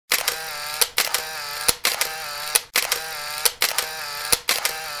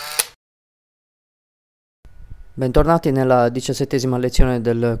Bentornati nella 17ª lezione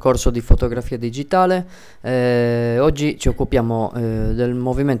del corso di fotografia digitale. Oggi ci occupiamo del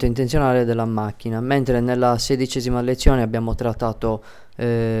movimento intenzionale della macchina, mentre nella 16ª lezione abbiamo trattato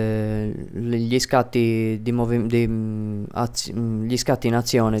gli scatti, gli scatti in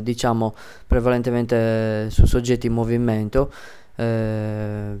azione, diciamo prevalentemente su soggetti in movimento,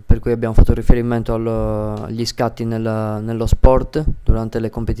 per cui abbiamo fatto riferimento agli scatti nello sport, durante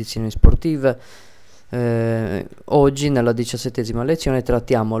le competizioni sportive. Oggi nella 17ª lezione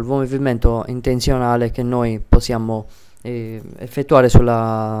trattiamo il movimento intenzionale che noi possiamo effettuare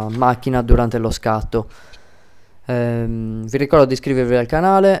sulla macchina durante lo scatto. Vi ricordo di iscrivervi al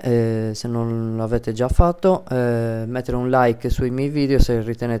canale se non l'avete già fatto, mettere un like sui miei video se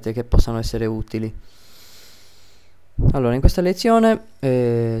ritenete che possano essere utili. Allora, in questa lezione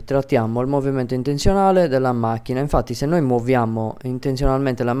trattiamo il movimento intenzionale della macchina. Infatti, se noi muoviamo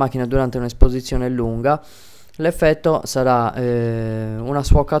intenzionalmente la macchina durante un'esposizione lunga, l'effetto sarà una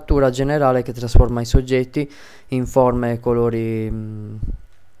sfocatura generale che trasforma i soggetti in forme e colori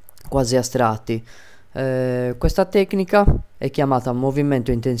quasi astratti. Questa tecnica è chiamata movimento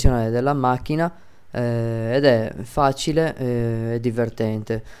intenzionale della macchina ed è facile e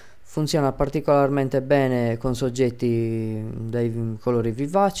divertente. Funziona particolarmente bene con soggetti dai colori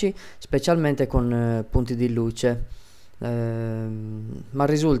vivaci, specialmente con punti di luce, ma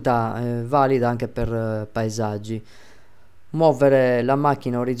risulta valida anche per paesaggi. Muovere la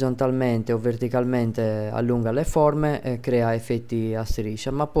macchina orizzontalmente o verticalmente allunga le forme e crea effetti a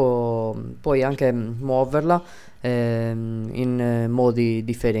striscia, ma puoi anche muoverla in modi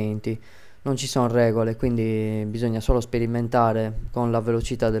differenti. Non ci sono regole, quindi bisogna solo sperimentare con la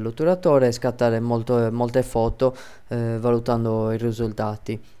velocità dell'otturatore e scattare molte foto valutando i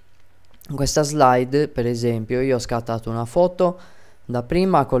risultati. In questa slide, per esempio, io ho scattato una foto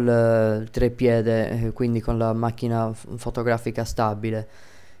dapprima col treppiede, quindi con la macchina fotografica stabile.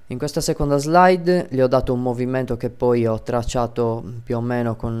 In questa seconda slide gli ho dato un movimento che poi ho tracciato più o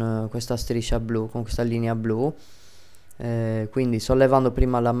meno con questa striscia blu, con questa linea blu. Quindi sollevando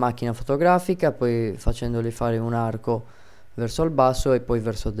prima la macchina fotografica, poi facendogli fare un arco verso il basso e poi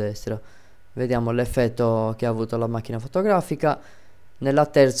verso destra. Vediamo l'effetto che ha avuto la macchina fotografica. Nella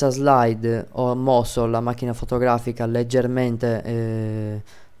terza slide ho mosso la macchina fotografica leggermente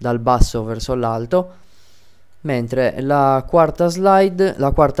dal basso verso l'alto, mentre la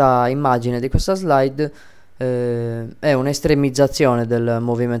quarta immagine di questa slide è un'estremizzazione del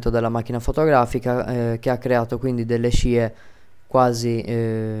movimento della macchina fotografica che ha creato quindi delle scie quasi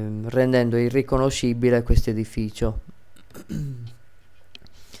rendendo irriconoscibile questo edificio.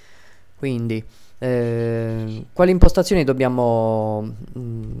 Quindi quali impostazioni dobbiamo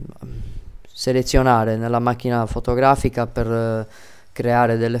selezionare nella macchina fotografica per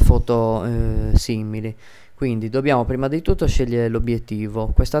creare delle foto simili? Quindi dobbiamo prima di tutto scegliere l'obiettivo.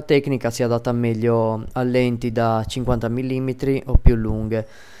 Questa tecnica si adatta meglio a lenti da 50 mm o più lunghe.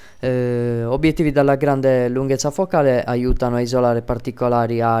 Obiettivi dalla grande lunghezza focale aiutano a isolare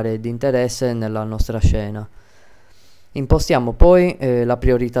particolari aree di interesse nella nostra scena. Impostiamo poi la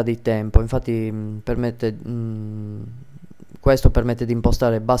priorità di tempo. Infatti questo permette di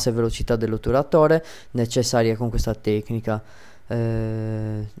impostare basse velocità dell'otturatore necessarie con questa tecnica.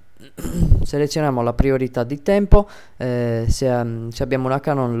 Selezioniamo la priorità di tempo, se abbiamo una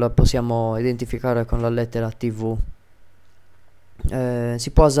Canon la possiamo identificare con la lettera TV.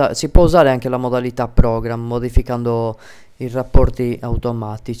 Si può usare anche la modalità program modificando i rapporti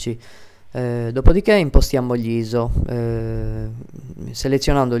automatici. Dopodiché impostiamo gli ISO,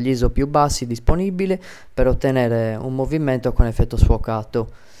 selezionando gli ISO più bassi disponibili per ottenere un movimento con effetto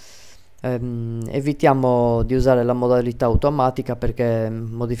sfocato. Evitiamo di usare la modalità automatica perché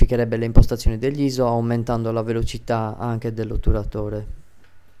modificherebbe le impostazioni degli ISO aumentando la velocità anche dell'otturatore.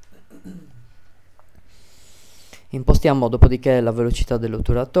 Impostiamo dopodiché la velocità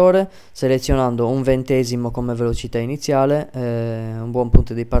dell'otturatore selezionando un 20° come velocità iniziale, un buon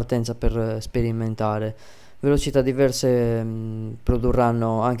punto di partenza per sperimentare. Velocità diverse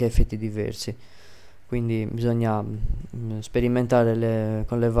produrranno anche effetti diversi. Quindi bisogna sperimentare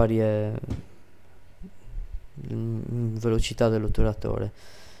con le varie velocità dell'otturatore.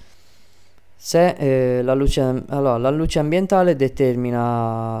 Se la luce ambientale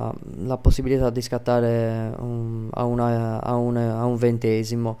determina la possibilità di scattare a un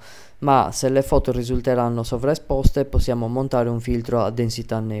 20°, ma se le foto risulteranno sovraesposte possiamo montare un filtro a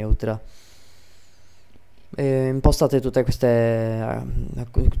densità neutra. Impostate tutti questi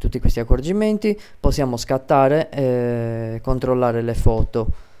accorgimenti, possiamo scattare e controllare le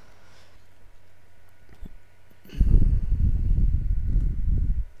foto.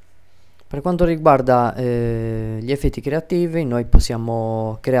 Per quanto riguarda gli effetti creativi, noi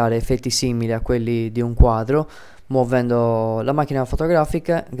possiamo creare effetti simili a quelli di un quadro muovendo la macchina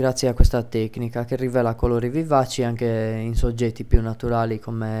fotografica grazie a questa tecnica che rivela colori vivaci anche in soggetti più naturali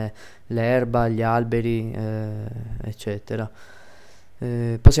come l'erba, gli alberi, eccetera.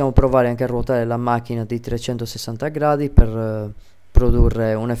 Possiamo provare anche a ruotare la macchina di 360 gradi per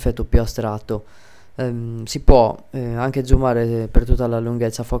produrre un effetto più astratto. Si può anche zoomare per tutta la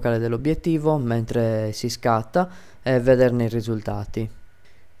lunghezza focale dell'obiettivo mentre si scatta e vederne i risultati.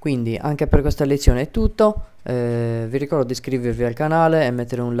 Quindi anche per questa lezione è tutto, vi ricordo di iscrivervi al canale e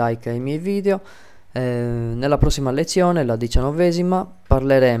mettere un like ai miei video. Nella prossima lezione, la 19ª,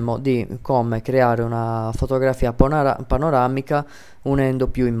 parleremo di come creare una fotografia panoramica unendo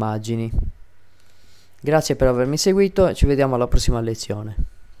più immagini. Grazie per avermi seguito e ci vediamo alla prossima lezione.